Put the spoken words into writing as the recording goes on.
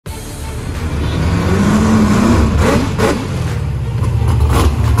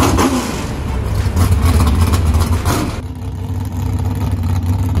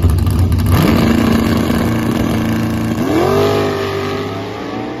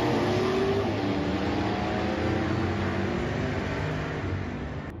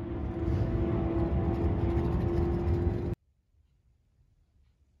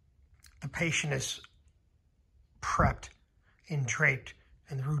patient is prepped and draped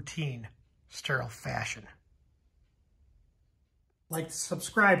in routine, sterile fashion. Like the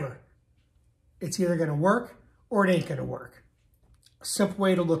subscriber, it's either going to work or it ain't going to work. A simple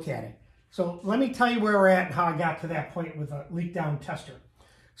way to look at it. So let me tell you where we're at and how I got to that point with a leak down tester.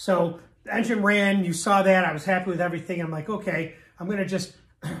 So the engine ran, you saw that, I was happy with everything. I'm like, okay, I'm going to just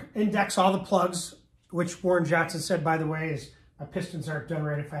index all the plugs, which Warren Johnson said, by the way, is my pistons aren't done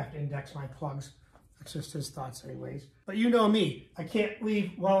right if I have to index my plugs. That's just his thoughts anyways. But you know me, I can't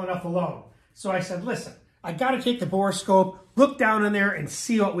leave well enough alone. So I said, listen, I got to take the borescope, look down in there and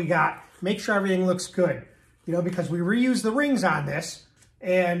see what we got. Make sure everything looks good. You know, because we reused the rings on this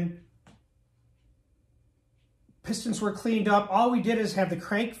and pistons were cleaned up. All we did is have the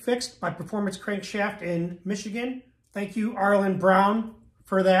crank fixed by Performance Crankshaft in Michigan. Thank you, Arlen Brown,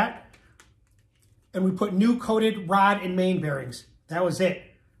 for that. And we put new coated rod and main bearings. That was it.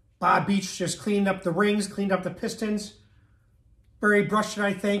 Bob Beach just cleaned up the rings, cleaned up the pistons. Barry brushed it,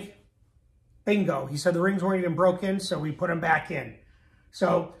 I think. Bingo. He said the rings weren't even broken, so we put them back in.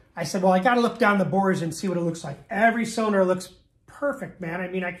 So I said, well, I got to look down the bores and see what it looks like. Every cylinder looks perfect, man. I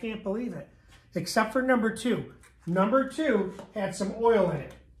mean, I can't believe it. Except for number 2. Number 2 had some oil in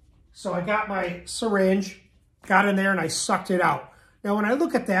it. So I got my syringe, got in there, and I sucked it out. Now, when I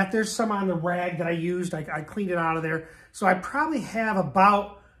look at that, there's some on the rag that I used. I cleaned it out of there. So I probably have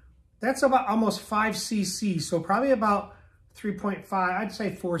about, that's about almost 5 cc's. So probably about 3.5, I'd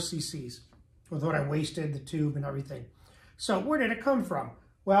say 4 cc's with what I wasted, the tube and everything. So where did it come from?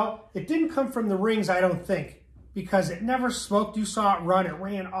 Well, it didn't come from the rings, I don't think, because it never smoked. You saw it run. It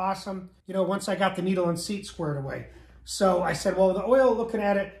ran awesome, you know, once I got the needle and seat squared away. So I said, well, the oil, looking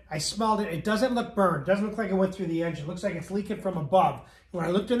at it, I smelled it. It doesn't look burned. It doesn't look like it went through the engine. It looks like it's leaking from above. When I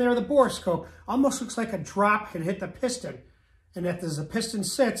looked in there with the borescope, almost looks like a drop had hit the piston. And that as the piston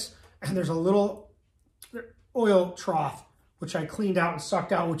sits, and there's a little oil trough, which I cleaned out and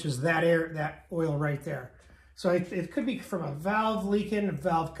sucked out, which is that air, that oil right there. So it could be from a valve leaking, a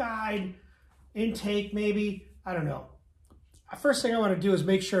valve guide, intake maybe, I don't know. First thing I want to do is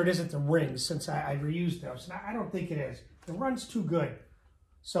make sure it isn't the rings, since I reused those. And I don't think it is. It runs too good.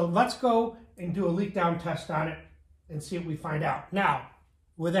 So let's go and do a leak down test on it and see what we find out. Now,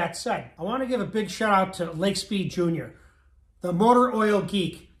 with that said, I want to give a big shout out to Lake Speed Jr., the Motor Oil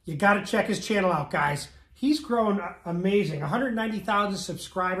Geek. You got to check his channel out, guys. He's grown amazing. 190,000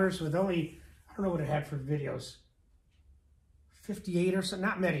 subscribers with only, I don't know what it had for videos, 58 or so,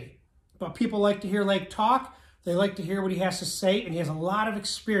 not many. But people like to hear Lake talk. They like to hear what he has to say, and he has a lot of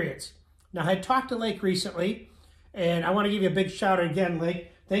experience. Now, I had talked to Lake recently, and I want to give you a big shout out again, Lake.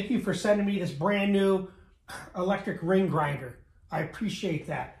 Thank you for sending me this brand new electric ring grinder. I appreciate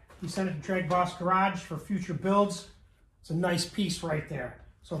that. He sent it to Dragboss Garage for future builds. It's a nice piece right there.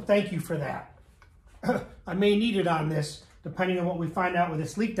 So thank you for that. I may need it on this, depending on what we find out with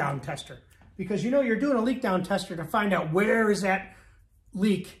this leak down tester. Because you know you're doing a leak down tester to find out where is that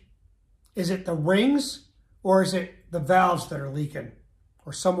leak. Is it the rings or is it the valves that are leaking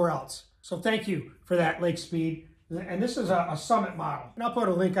or somewhere else? So thank you for that, Lake Speed. And this is a Summit model. And I'll put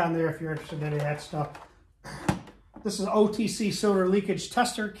a link on there if you're interested in any of that stuff. This is OTC cylinder leakage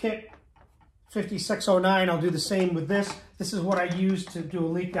tester kit 5609. I'll do the same with this. This is what I used to do a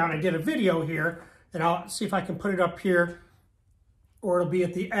leak down. I did a video here, and I'll see if I can put it up here, or it'll be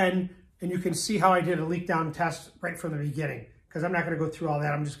at the end, and you can see how I did a leak down test right from the beginning, because I'm not going to go through all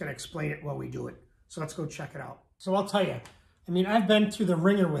that. I'm just going to explain it while we do it. So let's go check it out. So I'll tell you, I mean, I've been through the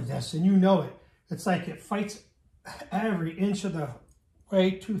ringer with this, and you know it. It's like it fights every inch of the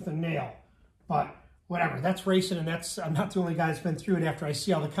way, tooth and nail. But whatever, that's racing, and I'm not the only guy that's been through it after I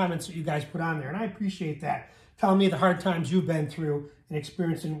see all the comments that you guys put on there, and I appreciate that. Telling me the hard times you've been through and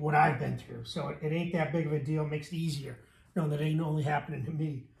experiencing what I've been through. So it ain't that big of a deal. It makes it easier knowing that it ain't only happening to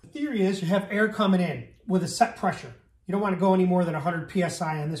me. The theory is you have air coming in with a set pressure. You don't want to go any more than 100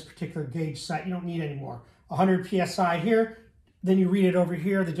 PSI on this particular gauge set. You don't need any more. 100 PSI here, then you read it over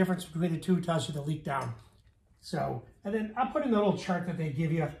here. The difference between the two tells you the leak down. So, and then I'll put in the little chart that they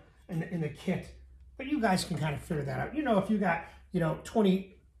give you in the kit. But you guys can kind of figure that out. You know, if you got,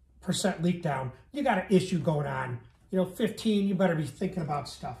 20% leak down, you got an issue going on. 15, you better be thinking about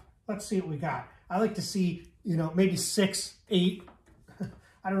stuff. Let's see what we got. I like to see, maybe 6, 8.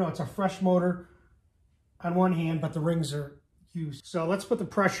 I don't know, it's a fresh motor on one hand, but the rings are used. So let's put the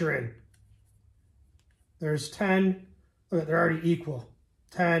pressure in. There's 10. Look, they're already equal.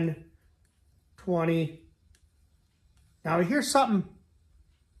 10, 20. Now I hear something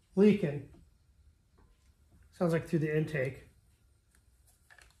leaking. Sounds like through the intake.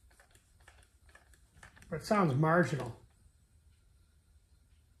 But it sounds marginal.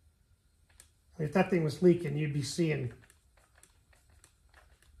 If that thing was leaking, you'd be seeing.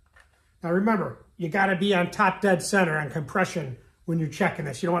 Now remember, you got to be on top dead center on compression when you're checking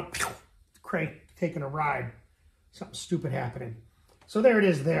this. You don't want the crank taking a ride. Something stupid happening. So there it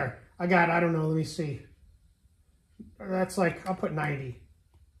is there. I got, I don't know, let me see. That's like, I'll put 90.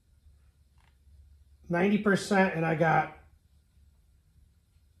 90%, and I got,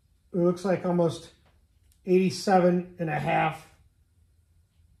 it looks like almost 87 and a half.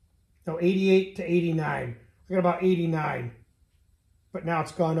 No, 88 to 89. I got about 89. But now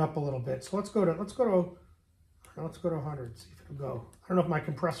it's gone up a little bit. So let's go to 100, see if it'll go. I don't know if my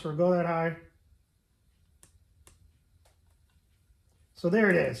compressor will go that high. So there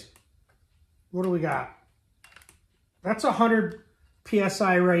it is. What do we got? That's 100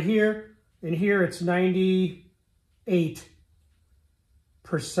 PSI right here. And here it's 98%.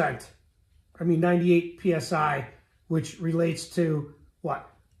 I mean 98 PSI, which relates to what?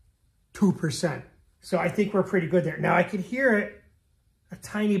 2%. So I think we're pretty good there. Now I can hear it a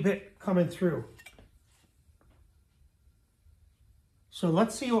tiny bit coming through. So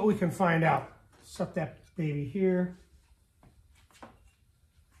let's see what we can find out. Set that baby here.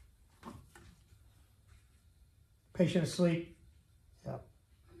 Patient asleep. Yep.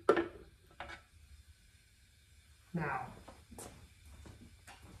 Now,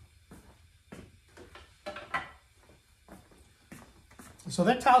 so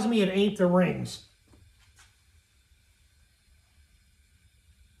that tells me it ain't the rings.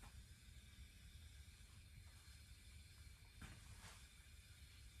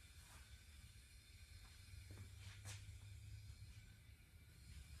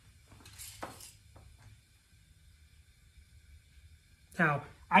 Now,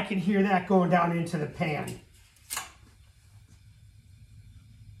 I can hear that going down into the pan.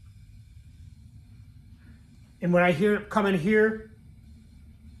 And when I hear it coming here,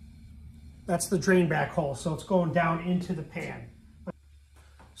 that's the drain back hole. So it's going down into the pan.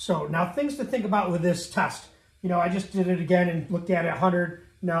 So now things to think about with this test. You know, I just did it again and looked at it 100.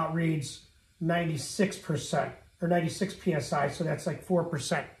 Now it reads 96% or 96 PSI. So that's like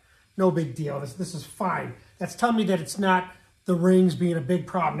 4%. No big deal. This is fine. That's telling me that it's not the rings being a big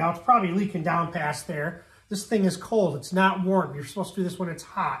problem. Now, it's probably leaking down past there. This thing is cold. It's not warm. You're supposed to do this when it's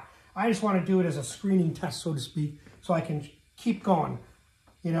hot. I just want to do it as a screening test, so to speak, so I can keep going,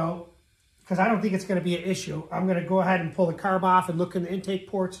 you know, because I don't think it's going to be an issue. I'm going to go ahead and pull the carb off and look in the intake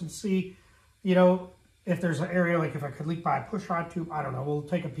ports and see, you know, if there's an area, like if I could leak by a push rod tube. I don't know. We'll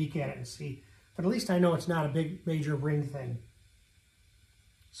take a peek at it and see. But at least I know it's not a big, major ring thing.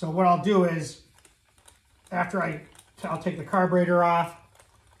 So what I'll do is, after I'll take the carburetor off,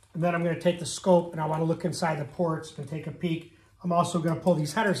 and then I'm going to take the scope, and I want to look inside the ports and take a peek. I'm also going to pull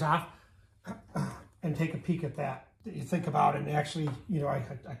these headers off and take a peek at that. You think about it, and actually, you know, I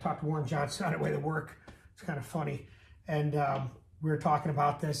talked to Warren Johnson on the way to work. It's kind of funny. And we were talking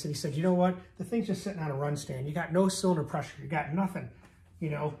about this, and he said, you know what? The thing's just sitting on a run stand. You got no cylinder pressure. You got nothing. You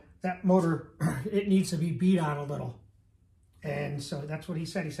know, that motor, it needs to be beat on a little. And so that's what he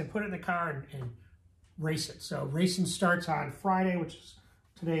said. He said, put it in the car and race it. So racing starts on Friday, which is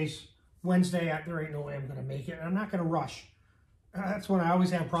today's Wednesday. There ain't no way I'm going to make it. I'm not going to rush. That's when I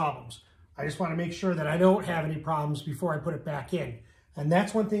always have problems. I just want to make sure that I don't have any problems before I put it back in. And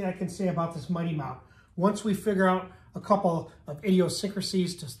that's one thing I can say about this Mighty Mount. Once we figure out a couple of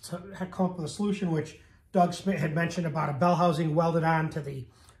idiosyncrasies to come up with a solution, which Doug Schmidt had mentioned about a bell housing welded on to the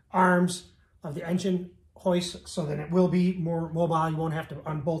arms of the engine hoist, so that it will be more mobile. You won't have to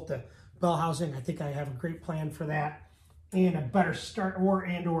unbolt the bell housing. I think I have a great plan for that, and a better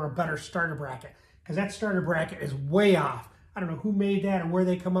or a better starter bracket, because that starter bracket is way off. I don't know who made that or where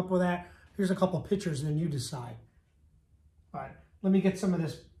they come up with that. Here's a couple pictures, and then you decide. But let me get some of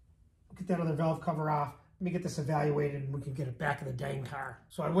this, get that other valve cover off. Let me get this evaluated, and we can get it back in the dang car.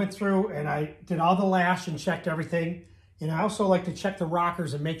 So I went through and I did all the lash and checked everything. And I also like to check the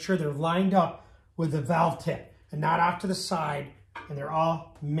rockers and make sure they're lined up with the valve tip and not off to the side, and they're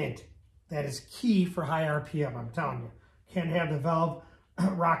all mint. That is key for high RPM, I'm telling you. Can't have the valve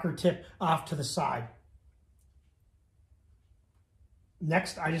rocker tip off to the side.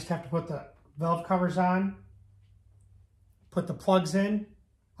 Next, I just have to put the valve covers on, put the plugs in.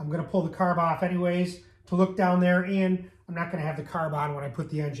 I'm going to pull the carb off anyways to look down there, and I'm not going to have the carb on when I put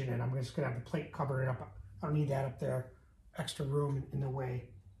the engine in. I'm just going to have the plate cover it up. I don't need that up there. Extra room in the way.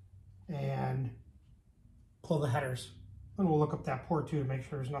 And pull the headers. And we'll look up that port too to make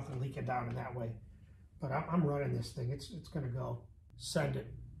sure there's nothing leaking down in that way. But I'm running this thing. It's going to go. Send it.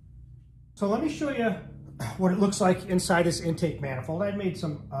 So let me show you what it looks like inside this intake manifold. I made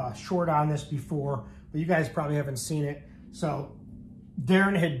some short on this before, but you guys probably haven't seen it. So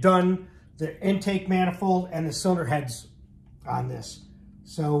Darin had done the intake manifold and the cylinder heads on this.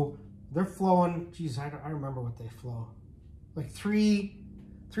 So they're flowing, geez, I don't remember what they flow. Like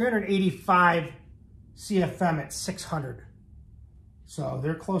 385 CFM at 600. So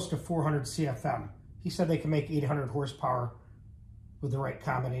they're close to 400 CFM. He said they can make 800 horsepower with the right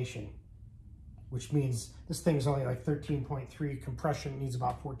combination, which means this thing's only like 13.3. Compression needs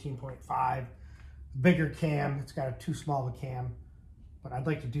about 14.5. Bigger cam, it's got too small of a cam, but I'd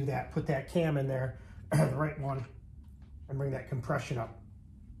like to do that, put that cam in there, the right one, and bring that compression up.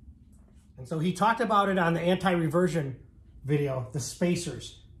 And so he talked about it on the anti-reversion video, the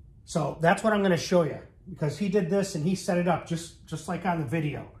spacers. So that's what I'm going to show you, because he did this and he set it up just like on the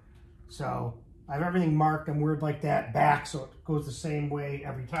video. So I have everything marked and worded like that back, so it goes the same way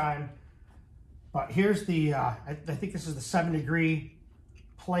every time. But here's the, I think this is the 7-degree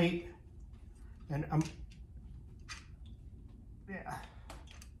plate. And yeah.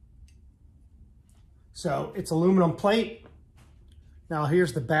 So it's aluminum plate. Now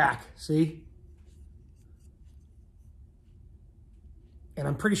here's the back, see? And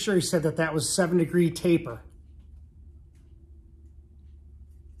I'm pretty sure he said that that was 7-degree taper.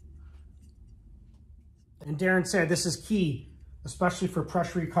 And Darin said this is key, especially for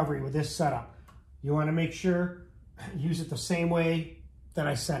pressure recovery with this setup. You want to make sure, use it the same way that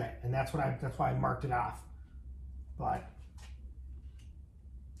I set it, and that's why I marked it off. But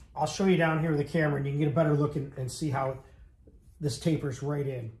I'll show you down here with the camera, and you can get a better look and see how this tapers right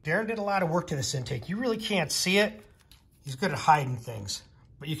in. Darin did a lot of work to this intake. You really can't see it. He's good at hiding things,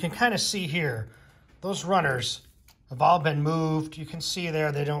 but you can kind of see here. Those runners have all been moved. You can see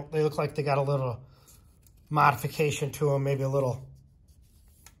there they look like they got a little modification to them, maybe a little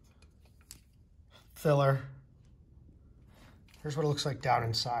filler. Here's what it looks like down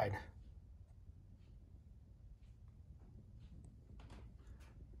inside.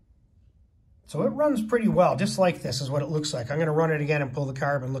 So it runs pretty well, just like this is what it looks like. I'm going to run it again and pull the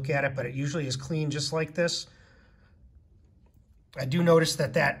carb and look at it, but it usually is clean just like this. I do notice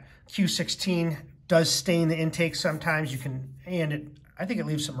that Q16 does stain the intake sometimes. I think it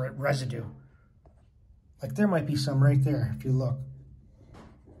leaves some residue. Like there might be some right there if you look.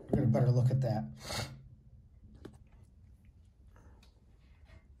 We'll get a better look at that.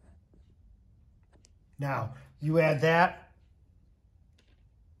 Now, you add that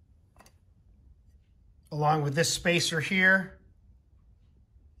along with this spacer here.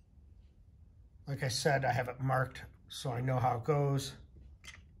 Like I said, I have it marked so I know how it goes.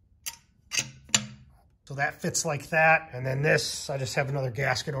 So that fits like that. And then this, I just have another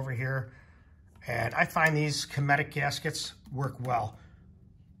gasket over here. And I find these Cometic gaskets work well.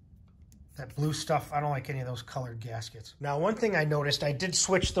 That blue stuff, I don't like any of those colored gaskets. Now, one thing I noticed, I did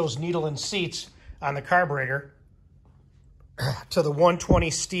switch those needle and seats on the carburetor to the 120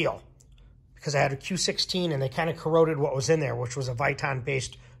 steel because I had a Q16 and they kind of corroded what was in there, which was a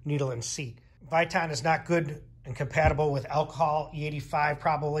Viton-based needle and seat. Viton is not good and compatible with alcohol, E85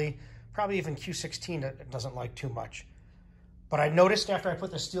 probably even Q16 it doesn't like too much. But I noticed after I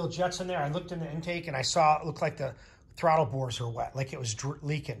put the steel jets in there, I looked in the intake and I saw it looked like the throttle bores were wet, like it was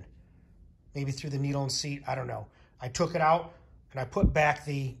leaking. Maybe through the needle and seat, I don't know. I took it out and I put back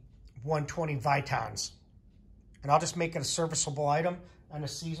the 120 Vitons. And I'll just make it a serviceable item on the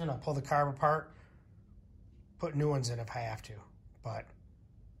season. I'll pull the carb apart, put new ones in if I have to. But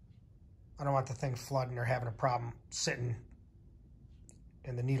I don't want the thing flooding or having a problem sitting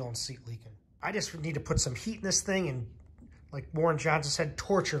in the needle and seat leaking. I just need to put some heat in this thing and, like Warren Johnson said,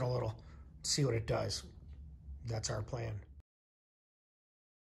 torture it a little, see what it does. That's our plan.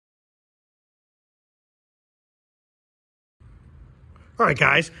 All right,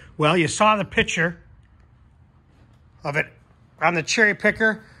 guys. Well, you saw the picture of it on the cherry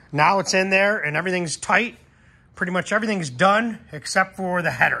picker. Now it's in there and everything's tight. Pretty much everything's done except for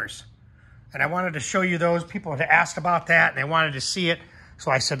the headers. And I wanted to show you those. People had asked about that and they wanted to see it. So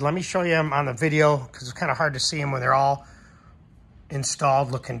I said, let me show you them on the video because it's kind of hard to see them when they're all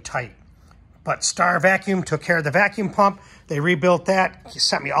installed looking tight. But Star Vacuum took care of the vacuum pump. They rebuilt that.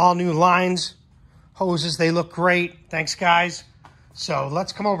 Sent me all new lines, hoses. They look great. Thanks, guys. So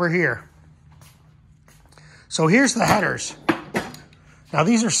let's come over here. So here's the headers. Now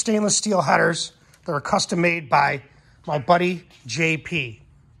these are stainless steel headers that are custom made by my buddy JP,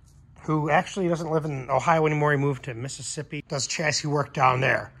 who actually doesn't live in Ohio anymore. He moved to Mississippi, does chassis work down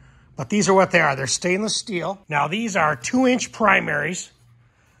there. But these are what they are. They're stainless steel. Now these are 2-inch primaries,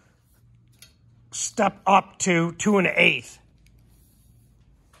 step up to 2 1/8.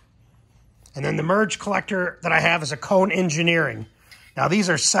 And then the merge collector that I have is a Cone Engineering. Now these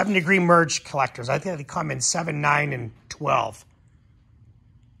are 7-degree merge collectors. I think they come in 7, 9, and 12.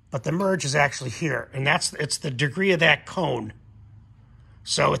 but the merge is actually here, and it's the degree of that cone.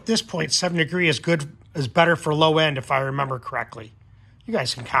 So at this point, 7 degree is better for low end, if I remember correctly. You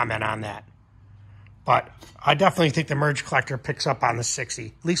guys can comment on that. But I definitely think the merge collector picks up on the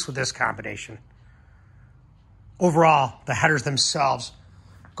 60, at least with this combination. Overall, the headers themselves,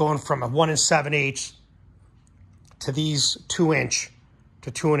 going from a 1 7/8 to these 2-inch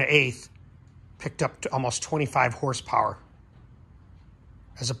to 2 1/8, picked up to almost 25 horsepower,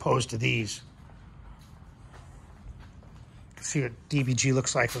 as opposed to these. You can see what DBG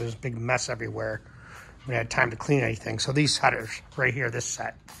looks like with this big mess everywhere. We had time to clean anything. So these headers right here, this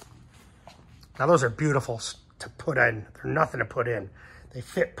set. Now those are beautiful to put in. They're nothing to put in. They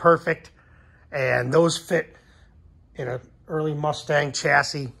fit perfect, and those fit in an early Mustang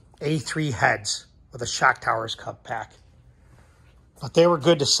chassis, A3 heads with a shock towers cup pack. But they were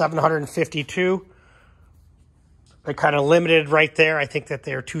good to 752. They kind of limited right there. I think that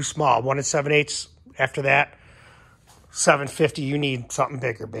they're too small. 1 7/8 after that. 750, you need something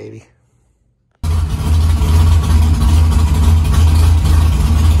bigger, baby.